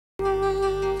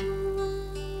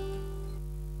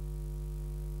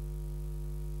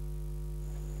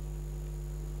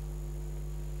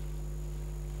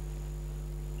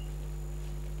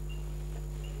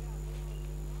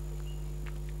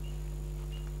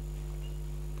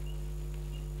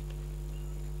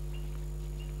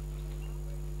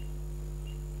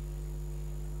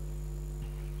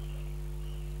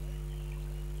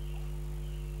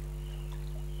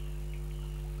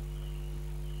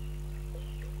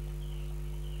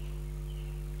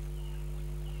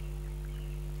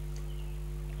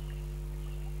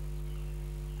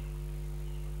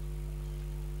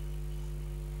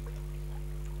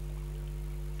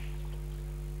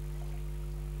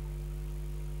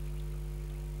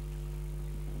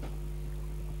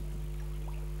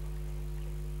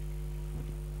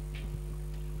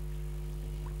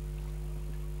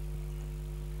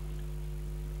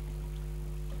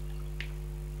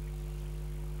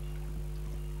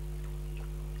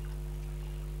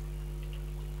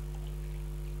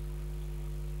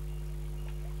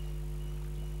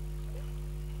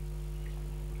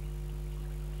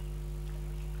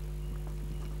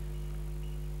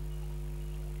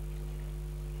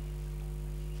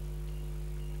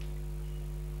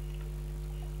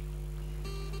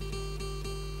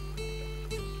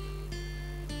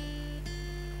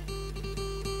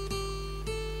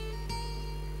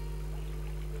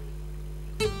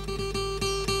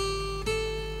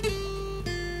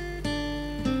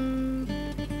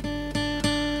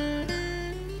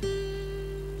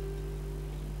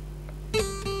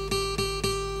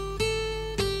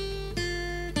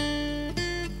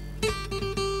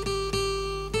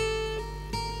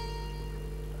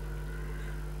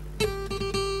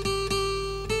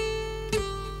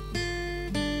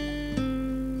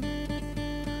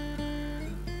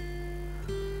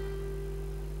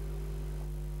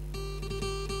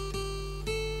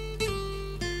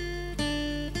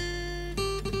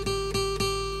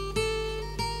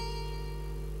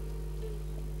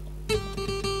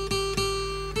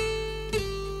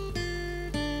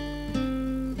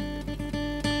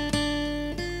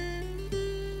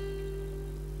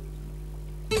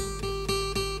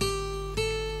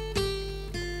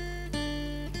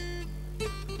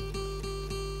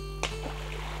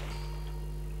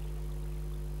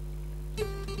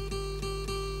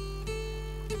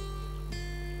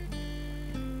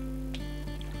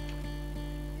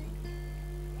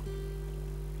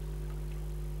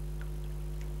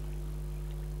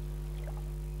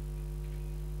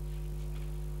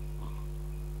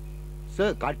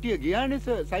Sir කට්ටිය ගියානේ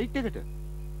sir site එකට.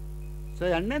 Sir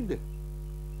යන්නේ නැද්ද?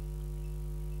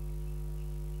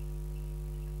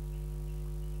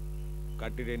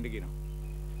 කට්ටියට එන්න කියනවා.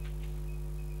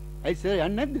 ඇයි සර්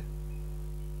යන්නේ නැද්ද?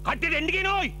 කට්ටියට එන්න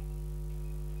කියනවා ඔයි.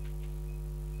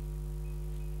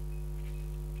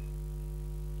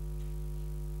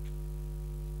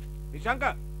 නිශාංක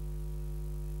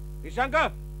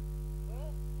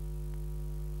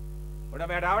ඔඩ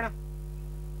මෙයාට ආවන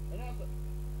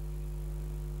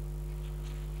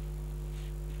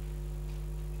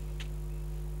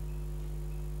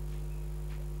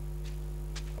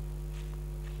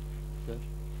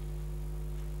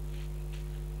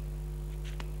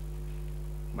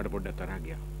මට පොඩ්ඩක් තරහ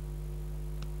ගියා.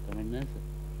 කමක් නැහැ සර්.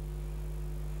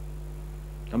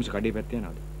 තමස කඩේ පැත්තේ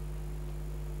යනවද?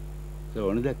 සර්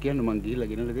ඕන දෙයක් කියන්න මං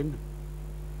ගිහිල්ලා ගෙනල්ලා දෙන්න.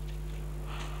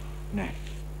 නෑ.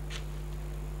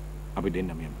 අපි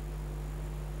දෙන්නම යමු.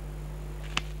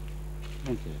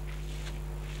 හරි සර්.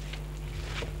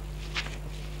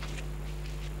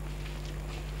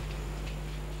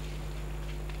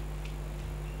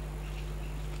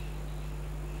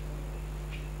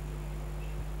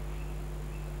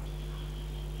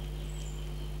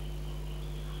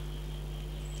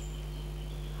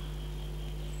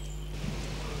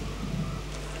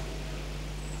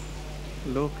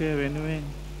 ලෝකය වෙනුවෙන්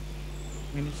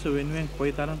මිනිස්සු වෙනුවෙන්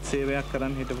කොයි තරම් සේවයක්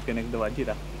කරන්න හිටපු කෙනෙක්ද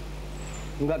වජිරා.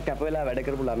 හුඟක් කැප වෙලා වැඩ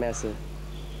කරපු ළමයා සර්.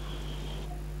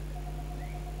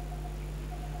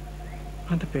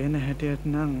 මට පේන හැටියට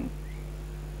නම්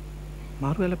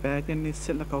මාරුවල පෑගෙන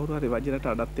ඉස්සෙල්ලා කවුරු හරි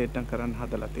වජිරට අඩප්ටේට් කරන්න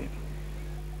හදලා තියෙනවා.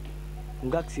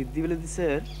 හුඟක් සිද්ධි වෙලදී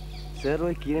සර්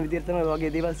ඔය කියන විදිහට තමයි ඔය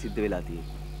වගේ දේවල් සිද්ධ වෙලා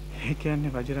තියෙන්නේ. ඒ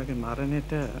කියන්නේ වජිරගේ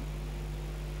මරණයට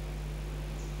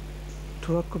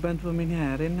තුවක්කු බැඳපු මිනිහා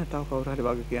ඇරෙන්න තව කවුරු හරි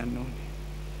වගේ කියන්න ඕනේ.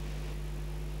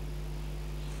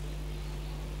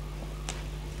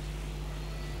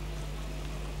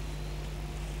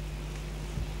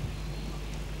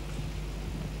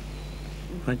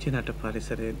 වජිරට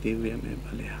පරිසරයේ දිව්‍යමය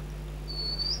බලයක්.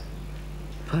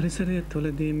 පරිසරය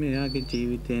තුළදීම එයාගේ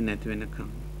ජීවිතේ නැති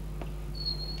වෙනකම්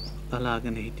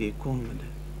බලාගෙන හිටියේ කොහොමද?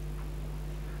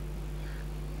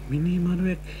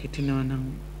 මිනිමරුවෙක් හිටිනවා නම්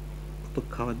ඔබ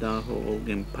කවදා හෝ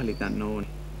ඔහුගෙන් පලි ගන්න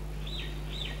ඕනේ.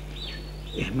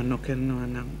 එහෙම නොකරනවා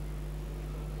නම්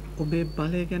ඔබේ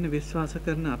බලය ගැන විශ්වාස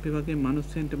කරන අපි වගේ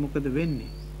මිනිස්සුන්ට මොකද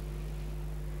වෙන්නේ?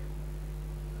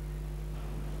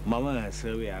 මම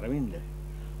සර්වේ අරවින්ද.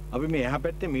 අපි මේ එහා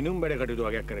පැත්තේ මිනුම් වැඩ කටයුතු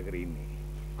වගේක් කර කර ඉන්නේ.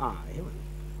 එහෙමද?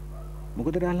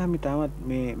 මොකද රාලහාමි තාමත්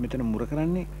මේ මෙතන මුර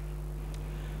කරන්නේ?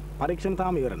 පරීක්ෂණ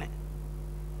තාම ඉවර නැහැ.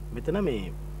 මෙතන මේ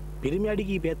පිරිමි අඩි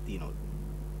කීපයක් තියෙනවා.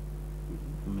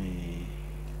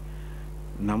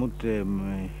 නමුත්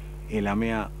ඒ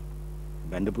ළමයා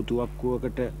බැඳපු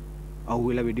තුවක්කුවකට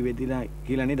අහුවෙලා වෙඩි වෙදිලා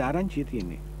කියලා නේද ආරංචිය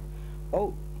තියෙන්නේ. ඔව්.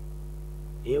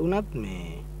 ඒ වුණත්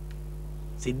මේ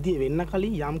සිද්ධිය වෙන්න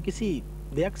කලින් යම්කිසි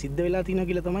දෙයක් සිද්ධ වෙලා තියෙනවා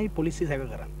කියලා තමයි පොලිසිය සැක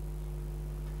කරන්නේ.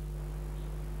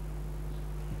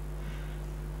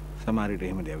 සමහර විට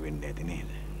එහෙම දෙයක් වෙන්න ඇති නේද?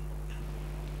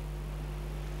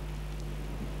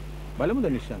 බලමුද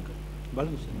නිශ්ශංක?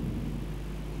 බලමු සර්.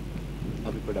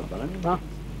 අපි පොඩ්ඩක් බලන්න.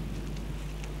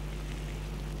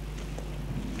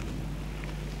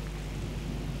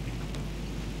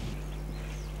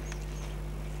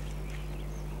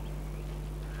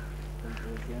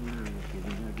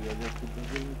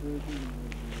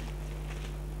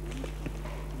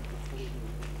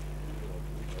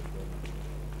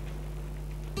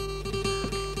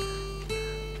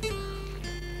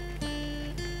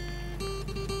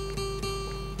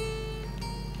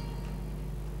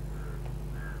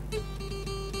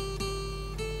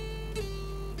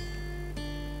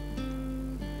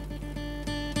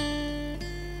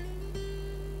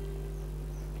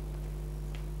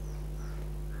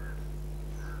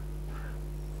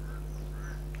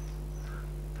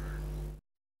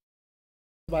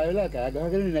 බය වෙලා කෑ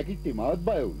ගහගෙන නැගිට්ටි මවත්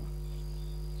බය වුණා.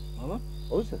 මම?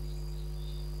 ඔව් සර්.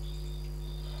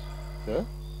 සර්?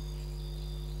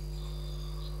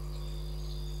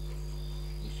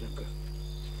 නිශ්ශංක.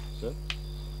 සර්?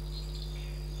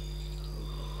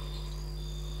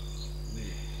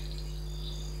 මේ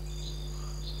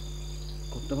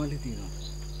කොත්තමල්ලි තියෙනවා.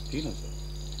 තියෙනවා සර්.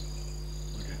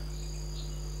 මට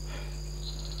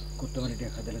කොත්තමල්ලි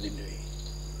ටිකක් හදලා දෙන්න වෙයි.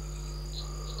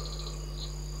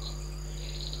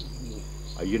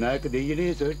 අයියනායක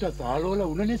දෙයියනේ සර්ට සාලෝල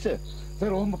උනනේ සර්.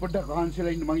 සර් ඔහොම පොඩ්ඩක්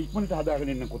ආන්සලා ඉන්න මම ඉක්මනට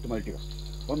හදාගෙන එන්න කොත්තමල්ලි ටික.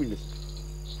 කොහොම ඉන්නේ සර්?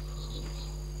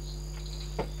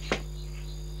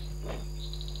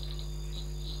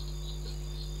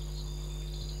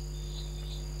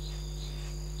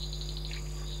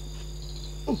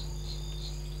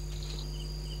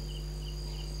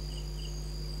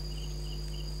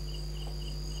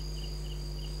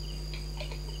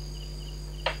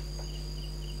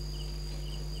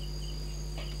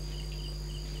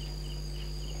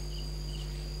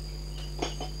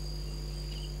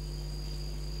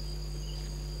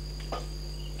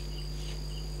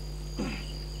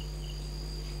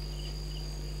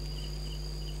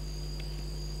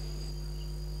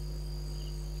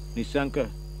 නිස්සංක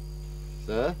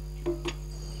සර්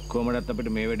කොහමදත් අපිට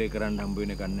මේ වැඩේ කරන්න හම්බ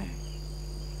වෙන එකක් නැහැ.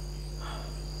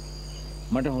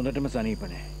 මට හොඳටම සනීප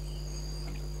නැහැ.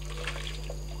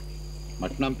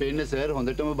 මට නම් පේන්නේ සර්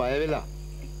හොඳටම බය වෙලා.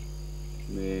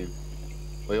 මේ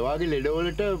ඔය වගේ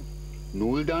ලෙඩවලට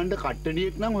නූල් දාන්න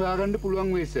කට්ටඩියෙක් නම් හොයාගන්න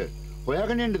පුළුවන් වෙයි සර්.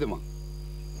 හොයාගෙන යන්නද මං?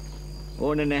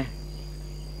 ඕනේ නැහැ.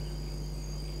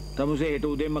 තමුසේ හෙට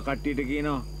උදේම කට්ටියට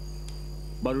කියනවා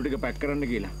බඩු ටික පැක් කරන්න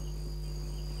කියලා.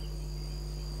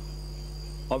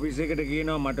 ඔෆිස් එකට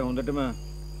කියනවා මට හොඳටම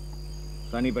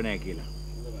සනීප නැහැ කියලා.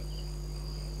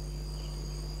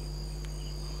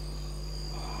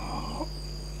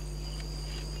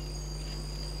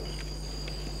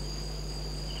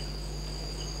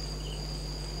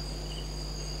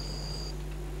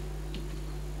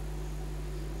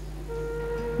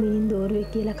 මිනින්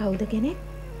දෝරුවෙක් කියලා කවුද කෙනෙක්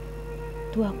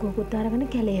තුවක්කුවකුත් අරගෙන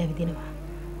කැලේ ඇවිදිනවා.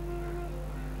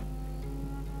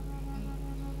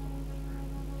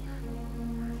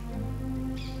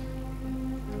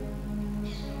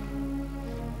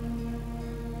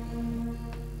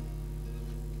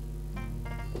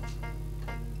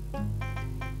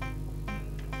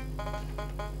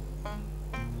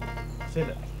 සෙල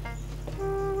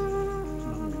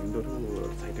මම දොරු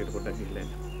සයිටට පොඩ්ඩක් ගිහලා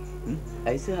එන්න.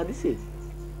 ඇයිස හදිසි?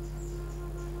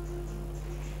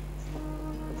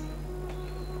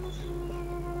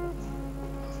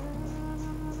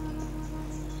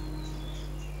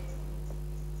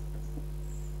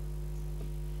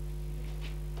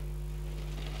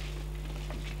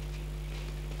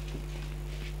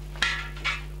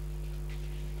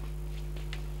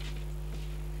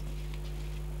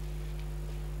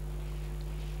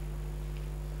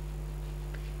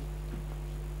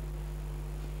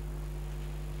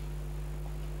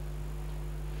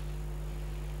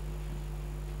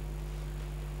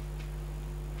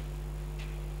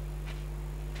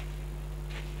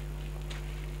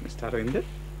 මිස්ටර් අරවින්ද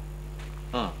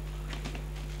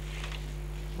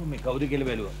මේ කවුද කියලා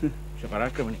බැලුවා.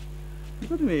 පරාක්‍රමනේ.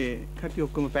 මොකද මේ කට්ටිය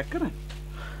ඔක්කොම පැක් කරන්නේ?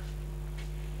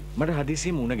 මට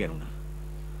හදිසියෙම මුණ ගැනුණා.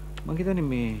 මං හිතන්නේ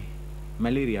මේ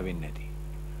මැලේරියා වෙන්නේ නැති.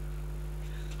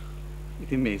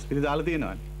 ඉතින් මේ ස්පිරි දාලා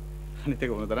තියෙනවානේ. අනිත්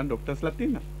එක මොනතරම් ડોක්ටර්ස්ලාත්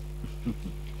ඉන්නවා.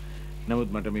 නමුත්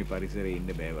මට මේ පරිසරයේ ඉන්න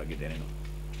බෑ වගේ දැනෙනවා.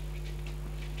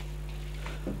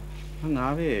 මං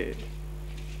ආවේ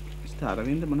මිස්ටර්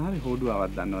අරවින්ද මොන හරි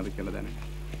හොඩුවාවක් දන්නවද කියලා දැනගන්න.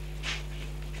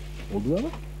 හොඩුවාව?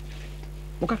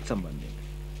 මොකක් සම්බන්ධයෙන්?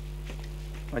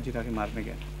 වජිරාගේ මරණ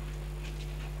ගැන.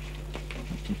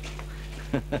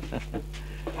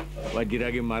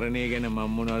 වජිරාගේ මරණය ගැන මම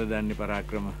මොනවද දන්නේ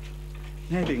පරාක්‍රම?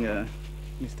 නෑ ඉතින්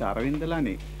මිස්ටර්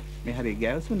අරවින්දලානේ මේ හරි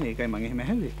ගැවසුනේ ඒකයි මම එහෙම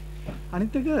ඇහුවේ.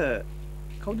 අනිත් එක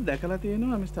කවුද දැකලා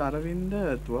තියෙනවා මිස්ටර් අරවින්ද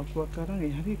තුවක්කුවක් අරන්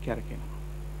ඒ හරිය කැරකෙනවා.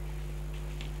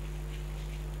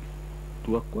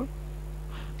 තුවක්කුව?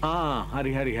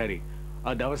 හරි.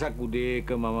 දවසක් උදේක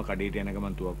මම කඩේට යන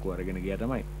ගමන් තුවක්කුව අරගෙන ගියා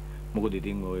තමයි. මොකද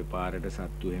ඉතින් ওই පාරට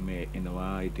සත්තු එහෙම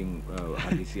එනවා. ඉතින්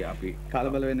හදිසි අපි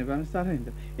කලබල වෙන්න එපා මිස්ටර් අරවින්ද.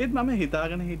 ඒත් මම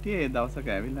හිතාගෙන හිටියේ දවසක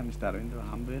ඇවිල්ලා මිස්ටර් අරවින්දව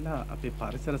හම්බ වෙලා අපේ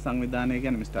පරිසර සංවිධානය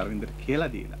ගැන මිස්ටර් අරවින්දට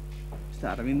කියලා දීලා. මිස්ටර්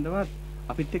අරවින්දවත්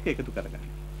අපිත් එක්ක එකතු කරගන්න.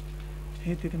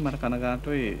 ඒත් ඉතින් මට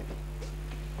කනගාටුයි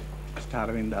මිස්ටර්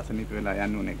අරවින්ද අසනීප වෙලා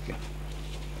යන්න උනේ කියලා.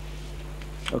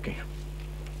 ඕකේ.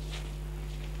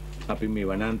 අපි මේ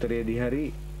වනාන්තරයේදී හරි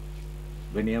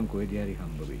වෙනියම් කොහෙදී හරි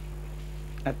හම්බ වෙයි.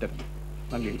 ඇත්තටම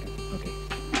මම ගිහින්. ඕකේ.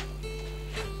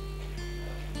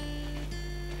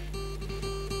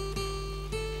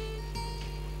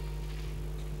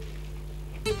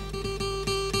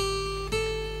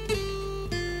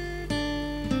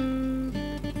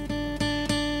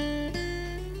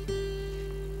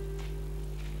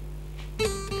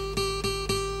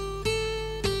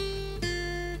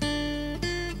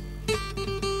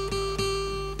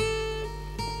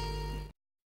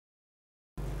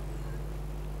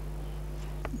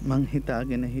 මං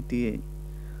හිතාගෙන හිටියේ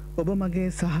ඔබ මගේ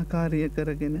සහකාරිය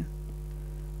කරගෙන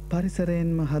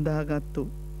පරිසරයෙන්ම හදාගත්තු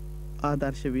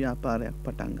ආදර්ශ ව්‍යාපාරයක්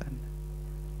පටන් ගන්න.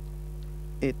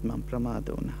 ඒත් මං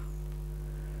ප්‍රමාද වුණා.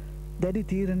 දැඩි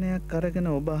තීරණයක් අරගෙන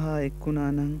ඔබ හා එක්ුණා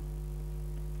නම්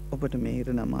ඔබට මේ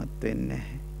ඉරණමත් වෙන්නේ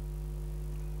නැහැ.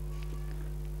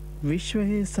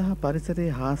 විශ්වයේ සහ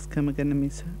පරිසරයේ හාස්කම ගැන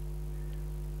මිස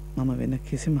මම වෙන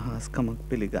කිසිම හාස්කමක්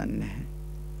පිළිගන්නේ නැහැ.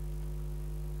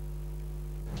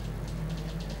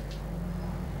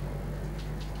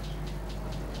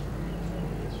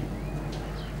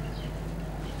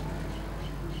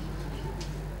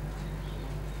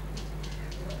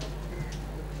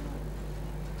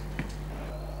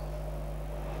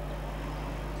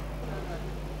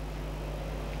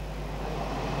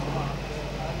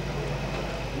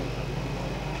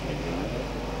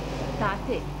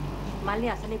 තාත්තේ මල්ලි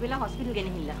අසනීප වෙලා හොස්පිටල්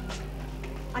ගෙනහිල්ලා.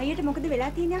 අයියට මොකද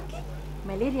වෙලා තියෙන්නේ අක්කේ?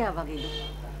 මැලේරියාව වගේලු.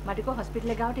 මට කිව්වා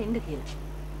හොස්පිටල් එක ගාවට එන්න කියලා.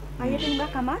 අයියට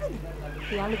හුඟක් අමාරුද?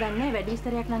 කියන්න දන්නේ වැඩි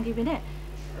විස්තරයක් නම් කිව්වේ නෑ.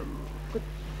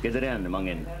 ගෙදර යන්න මං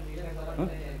එන්නේ.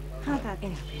 හා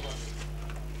තාත්තා.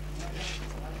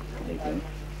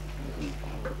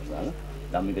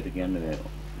 ධම්මිකට කියන්න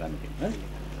ගන්න තියෙනවා.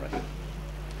 right.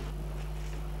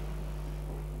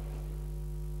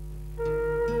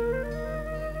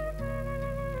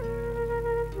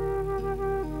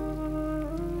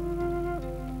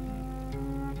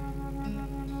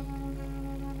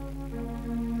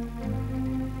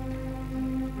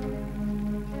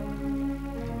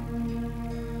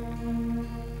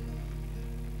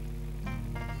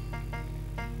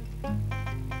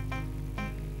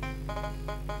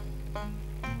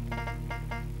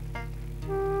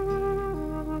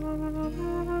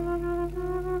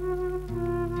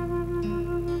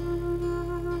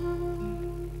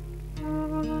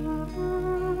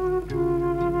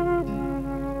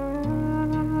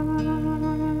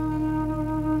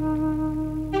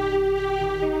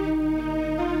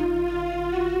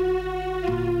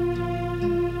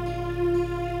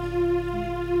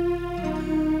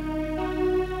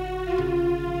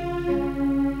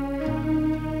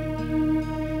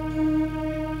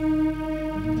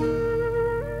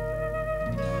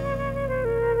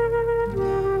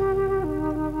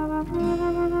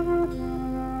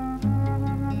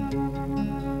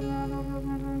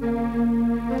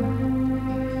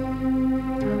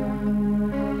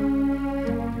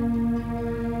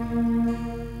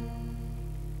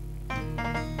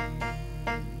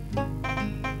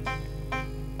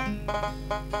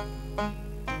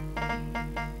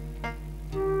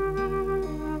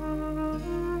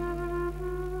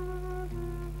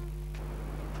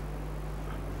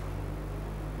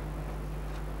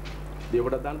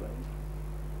 දියපොටක් දාන්න බෑ.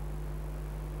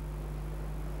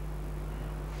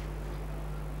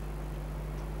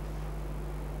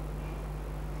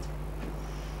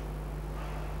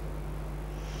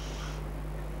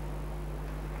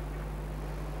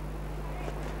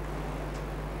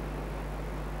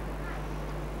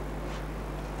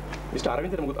 මිස්ටර්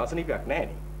අරවින්දට මොකද අසනීපයක් නැහැ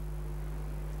නේ.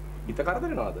 හිත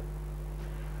කරදරනවද?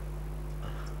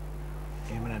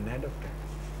 එහෙම නෑ ડોක්ටර්.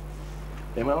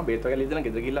 එහෙම නම් බේත් වගේ ලියදලා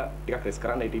ගෙදර ගිහලා ටිකක් රෙස්ට්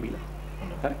කරන්න ඒ ටීවීලා.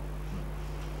 හරි?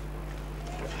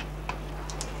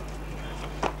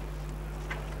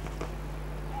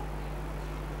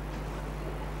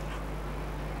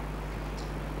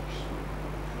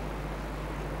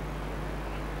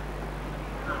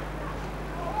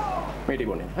 මේටි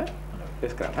බොන්නේ හරි?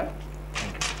 රෙස්ට් කරන්න හරි?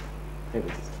 Thank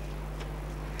you.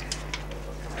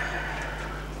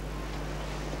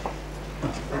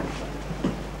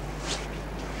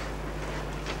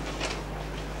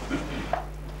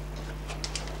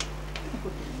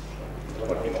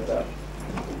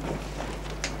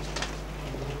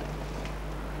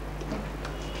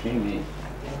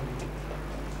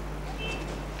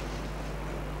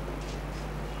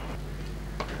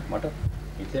 මට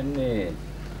හිතන්නේ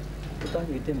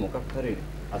පුතාගේ හිතේ මොකක් හරි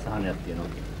අසහනයක් තියෙනවා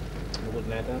කියලා. මොකුත්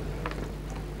නෑ තාම.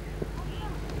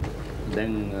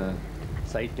 දැන්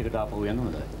සයිට් එකට ආපහු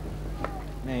යනවද?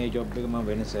 නෑ මේ ජොබ් එක මම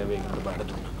වෙන සර්වේ එකකට බඩ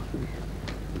දුන්නා.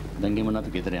 දැන් ගිහම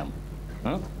අපි ගෙදර යමු.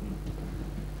 හා?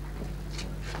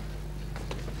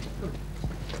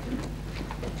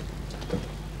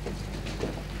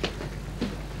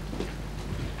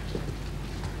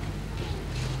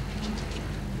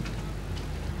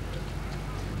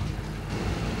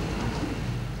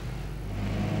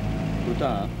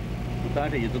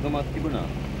 පුතාට යුතුයකමක් තිබුණා.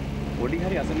 පොඩි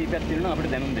හරි අසනීපයක් තියෙනවා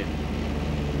අපිට දැනුම් දෙන්න.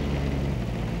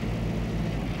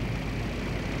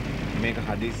 මේක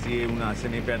හදිස්සියේ වුණ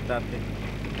අසනීපයක් තාත්තේ.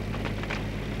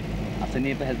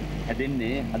 අසනීප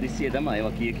හැදෙන්නේ හදිස්සියේ තමයි.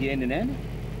 ඒවා කියන්නේ නැහනේ.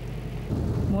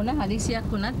 මොන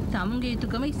හදිසියක් වුණත් තමුන්ගේ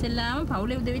යුතුයකම ඉස්සෙල්ලාම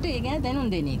පවුලේ උදවිට ඒ ගැන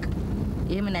දැනුම් දෙන එක.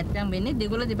 එහෙම නැත්නම් වෙන්නේ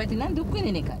දෙගොල්ල දෙපැති නම් දුක්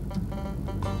විඳින එකයි.